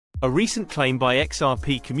A recent claim by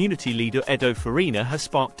XRP community leader Edo Farina has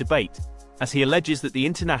sparked debate, as he alleges that the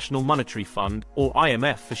International Monetary Fund, or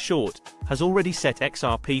IMF for short, has already set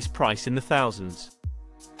XRP's price in the thousands.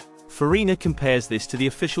 Farina compares this to the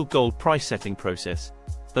official gold price-setting process,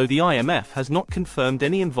 though the IMF has not confirmed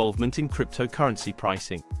any involvement in cryptocurrency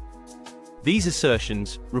pricing. These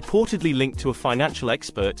assertions, reportedly linked to a financial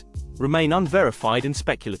expert, remain unverified and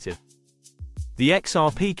speculative. The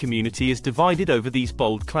XRP community is divided over these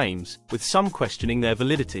bold claims, with some questioning their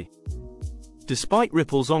validity. Despite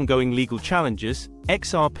Ripple's ongoing legal challenges,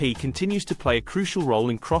 XRP continues to play a crucial role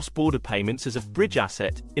in cross-border payments as a bridge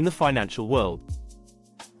asset in the financial world.